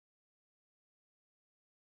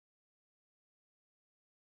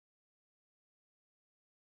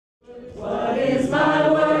What is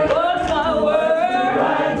my word? What's my word?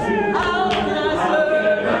 How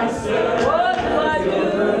can I serve? What do I do?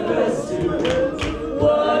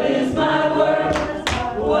 What is my word?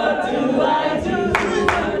 What do I do?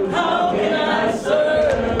 How can I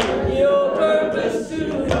serve your purpose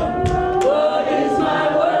too? What is my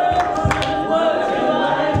word? What do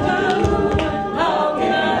I do? How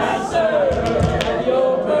can I serve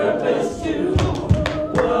your purpose too?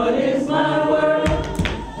 What is my word?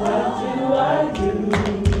 What do I do?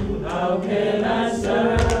 How can I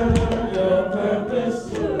serve your purpose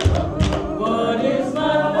too? What is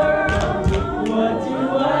my word? What do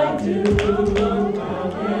I do? How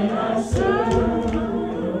can I serve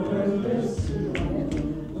your purpose too?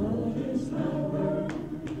 What is my word?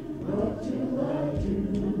 What do I do?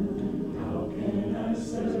 How can I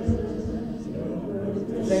serve your purpose?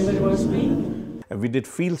 Does anybody want to speak? We did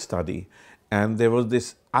field study, and there was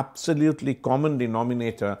this absolutely common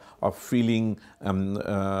denominator of feeling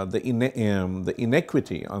the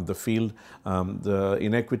inequity of the field, the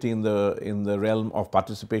inequity in the realm of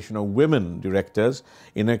participation of women directors,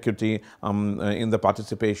 inequity in the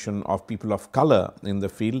participation of people of color in the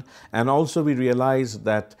field, and also we realized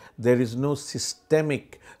that there is no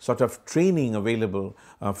systemic sort of training available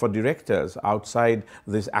for directors outside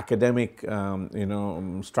this academic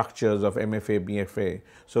structures of MFA, BFA.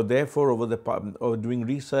 So therefore, doing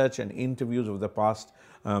research and interviews over the past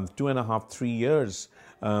 2.5, 3 years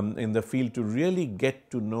in the field to really get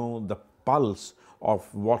to know the pulse of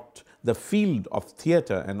what the field of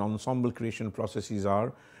theater and ensemble creation processes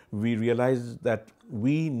are, we realized that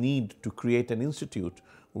we need to create an institute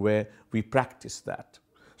where we practice that,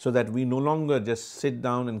 so that we no longer just sit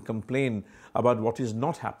down and complain about what is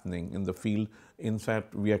not happening in the field. In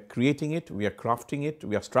fact, we are creating it, we are crafting it,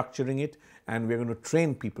 we are structuring it, and we are going to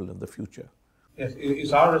train people in the future. Yes,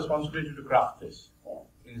 it's our responsibility to craft this.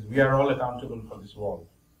 We are all accountable for this wall.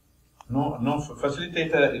 No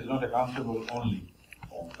facilitator is not accountable only,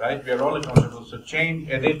 right? We are all accountable. So change,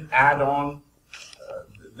 edit, add on.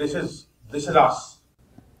 This is us.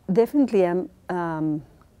 Definitely, I'm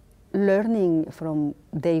learning from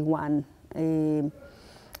day one.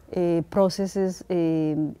 Processes,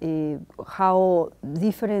 how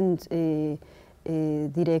different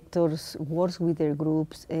directors work with their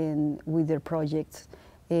groups and with their projects.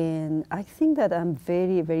 And I think that I'm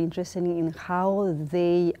very, very interested in how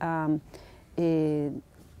they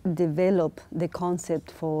develop the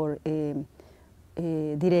concept for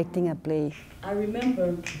directing a play. I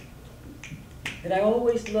remember that I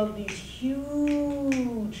always loved these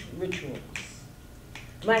huge rituals.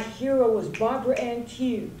 My hero was Barbara Ann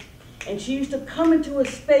Tew, and she used to come into a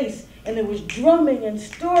space and there was drumming and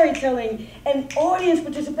storytelling and audience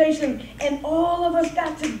participation, and all of us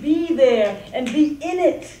got to be there and be in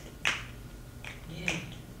it. Yeah,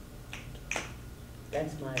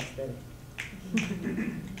 that's my aesthetic.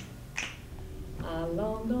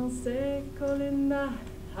 Allons danser, Colinda.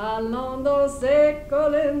 Allons danser,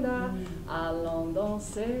 Colinda. Allons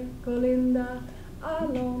danser, Colinda.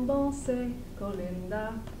 Allons danser,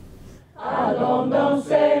 Colinda. Allons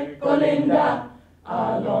danser, Colinda.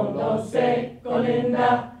 Allons danser,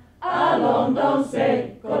 Colinda. Allons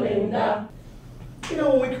danser, Colinda. You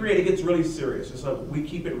know, when we create, it gets really serious. It's like we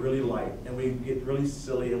keep it really light, and we get really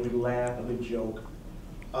silly, and we laugh, and we joke.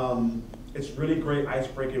 It's really great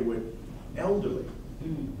icebreaker with elderly.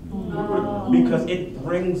 Because it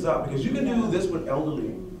brings up, because you can do this with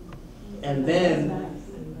elderly, and then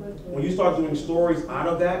when you start doing stories out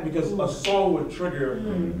of that, because a song would trigger,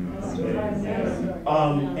 and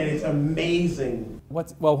it's amazing.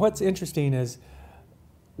 What's interesting is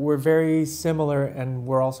we're very similar and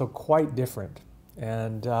we're also quite different.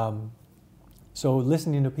 And so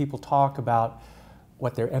listening to people talk about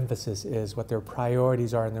what their emphasis is, what their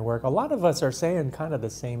priorities are in their work, a lot of us are saying kind of the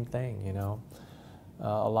same thing, you know.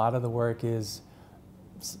 A lot of the work is,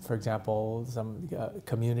 for example, some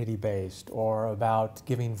community-based or about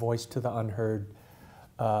giving voice to the unheard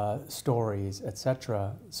stories,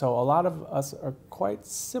 etc. So a lot of us are quite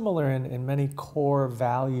similar in many core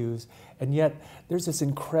values, and yet there's this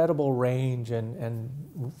incredible range and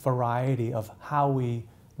variety of how we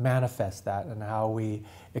manifest that and how we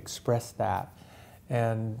express that.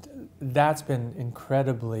 And that's been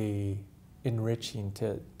incredibly enriching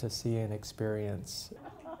to see and experience.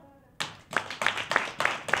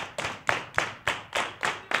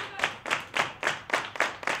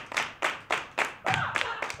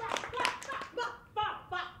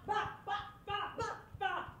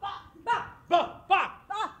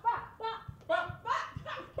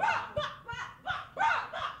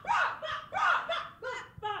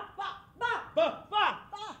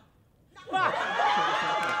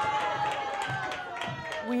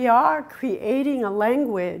 we are creating a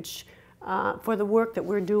language for the work that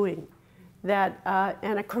we're doing.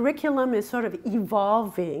 And a curriculum is sort of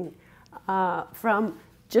evolving from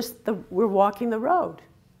just we're walking the road.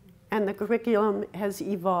 And the curriculum has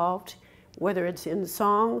evolved, whether it's in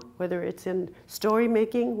song, whether it's in story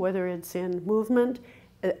making, whether it's in movement,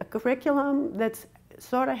 a curriculum that's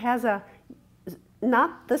sort of has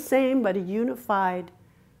not the same, but a unified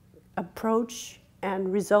approach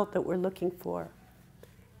and result that we're looking for.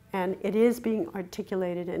 And it is being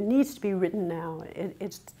articulated and needs to be written now.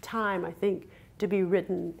 It's time, I think, to be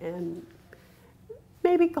written and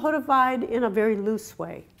maybe codified in a very loose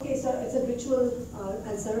way. Okay, so it's a ritual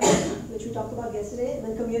and ceremony, which we talked about yesterday, and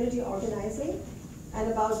then community organizing,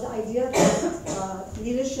 and about the idea that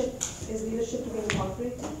leadership is leadership to be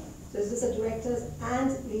incorporated. So is this a directors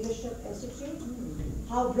and leadership institute?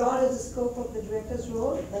 How broad is the scope of the director's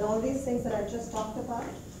role? And all these things that I just talked about.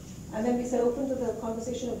 And then we said open to the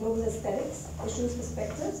conversation of global aesthetics, issues,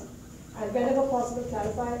 perspectives, and whenever possible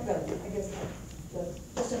clarify, well, I guess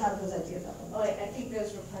just to have those ideas up. Oh, I think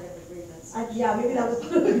those were part of agreements. Yeah, maybe that was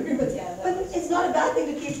part of agreements. Yeah, but it's not a bad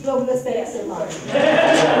thing to keep global aesthetics in mind.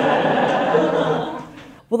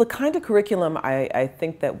 Well, the kind of curriculum I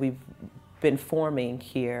think that we've been forming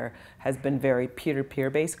here has been very peer-to-peer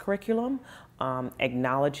based curriculum,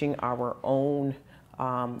 acknowledging our own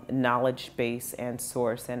knowledge base and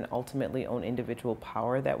source and ultimately own individual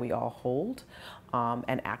power that we all hold,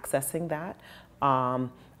 and accessing that.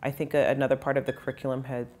 I think another part of the curriculum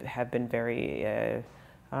have been very,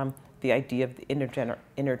 the idea of the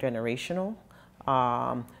intergenerational,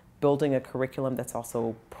 building a curriculum that's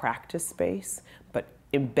also practice-based, but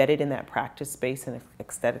embedded in that practice space and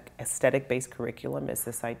aesthetic-based curriculum is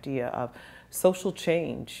this idea of social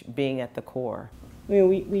change being at the core. I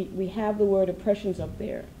mean, we have the word oppressions up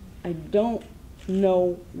there. I don't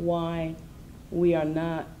know why we are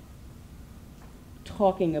not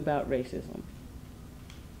talking about racism.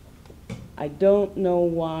 I don't know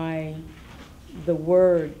why the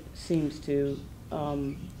word seems to,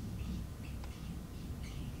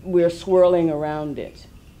 we're swirling around it,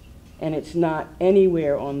 and it's not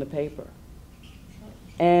anywhere on the paper.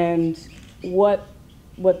 And what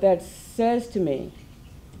that says to me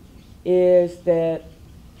is that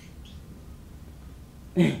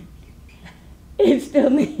it still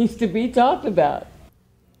needs to be talked about.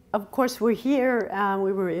 Of course, we're here,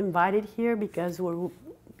 we were invited here because we're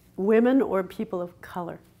women or people of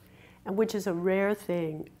color, and which is a rare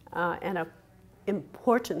thing and an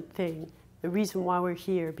important thing. The reason why we're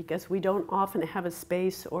here, because we don't often have a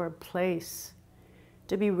space or a place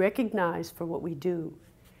to be recognized for what we do.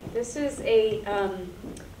 This is a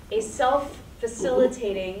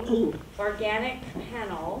self-facilitating organic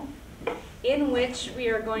panel in which we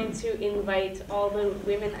are going to invite all the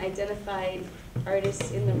women-identified artists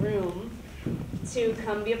in the room to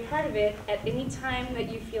come be a part of it at any time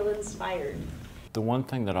that you feel inspired. The one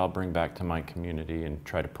thing that I'll bring back to my community and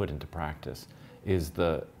try to put into practice is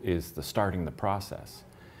the starting the process.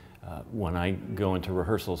 When I go into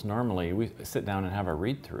rehearsals, normally we sit down and have a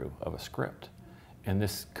read-through of a script, and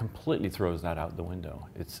this completely throws that out the window.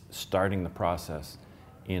 It's starting the process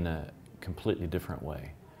in a completely different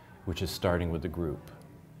way, which is starting with the group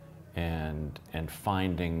and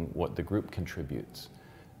finding what the group contributes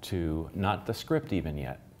to, not the script even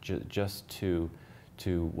yet, just to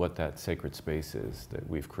what that sacred space is that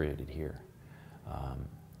we've created here.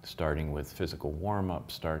 Starting with physical warm-up,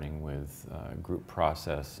 starting with group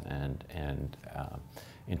process and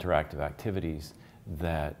interactive activities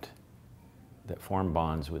that form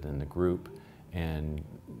bonds within the group and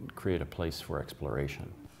create a place for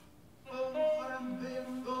exploration.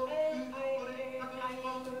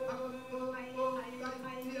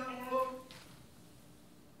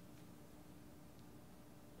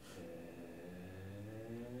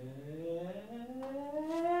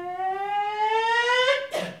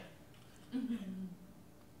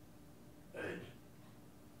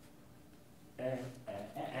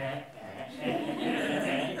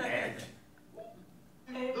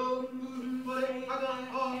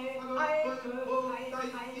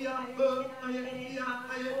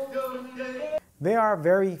 There are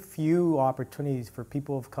very few opportunities for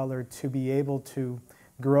people of color to be able to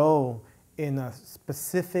grow in a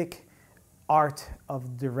specific art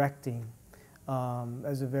of directing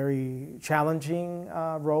as a very challenging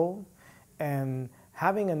role, and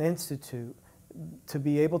having an institute to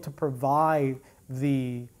be able to provide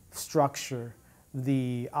the structure,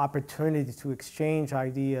 the opportunity to exchange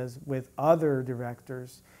ideas with other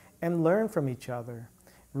directors and learn from each other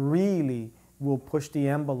really will push the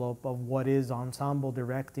envelope of what is ensemble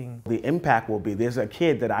directing. The impact will be, there's a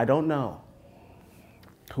kid that I don't know,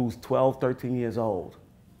 who's 12, 13 years old,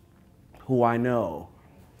 who I know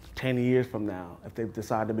 10 years from now, if they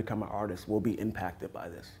decide to become an artist, will be impacted by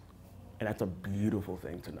this. And that's a beautiful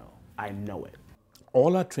thing to know. I know it.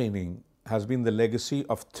 All our training has been the legacy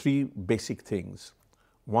of three basic things.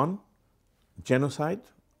 One, genocide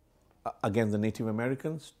against the Native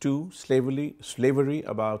Americans. Two, slavery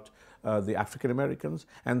about the African Americans.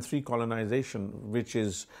 And three, colonization, which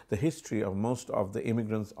is the history of most of the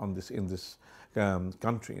immigrants in this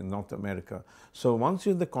country, in North America. So once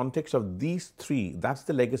you're in the context of these three, that's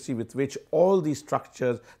the legacy with which all these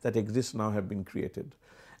structures that exist now have been created.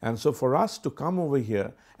 And so for us to come over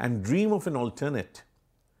here and dream of an alternate,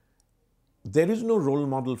 there is no role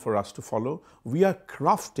model for us to follow. We are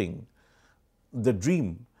crafting the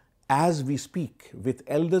dream as we speak, with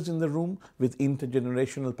elders in the room, with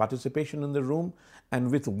intergenerational participation in the room, and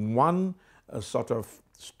with one sort of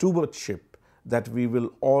stewardship that we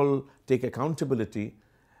will all take accountability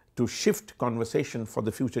to shift conversation for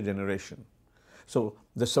the future generation. So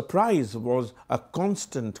the surprise was a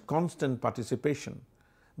constant participation,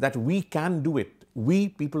 that we can do it. We,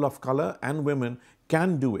 people of color and women,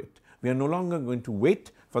 can do it. We are no longer going to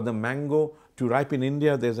wait for the mango to ripen. In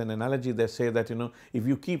India, there's an analogy. They say that, if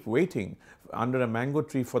you keep waiting under a mango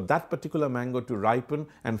tree for that particular mango to ripen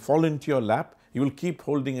and fall into your lap, you will keep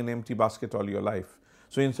holding an empty basket all your life.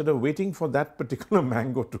 So instead of waiting for that particular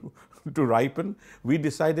mango to ripen, we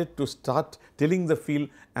decided to start tilling the field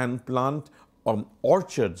and plant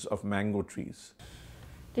orchards of mango trees.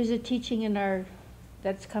 There's a teaching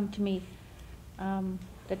that's come to me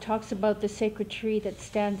that talks about the sacred tree that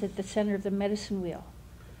stands at the center of the medicine wheel.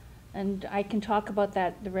 And I can talk about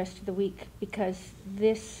that the rest of the week, because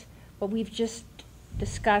what we've just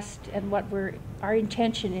discussed and what our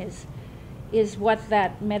intention is what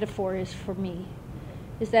that metaphor is for me.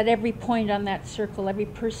 Is that every point on that circle, every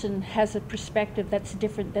person has a perspective that's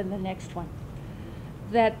different than the next one.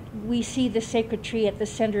 That we see the sacred tree at the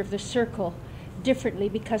center of the circle differently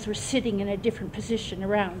because we're sitting in a different position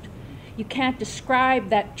around. You can't describe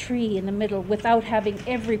that tree in the middle without having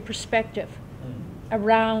every perspective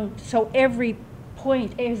around. So every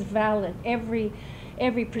point is valid. Every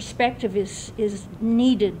perspective is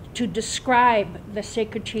needed to describe the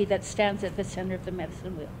sacred tree that stands at the center of the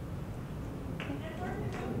medicine wheel.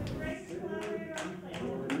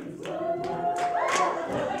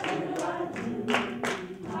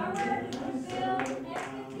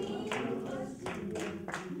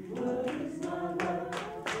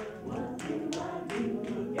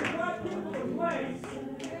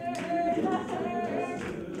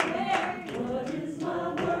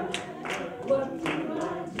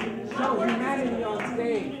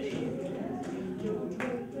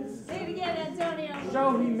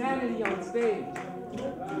 Show humanity on stage.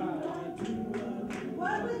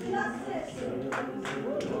 What with justice?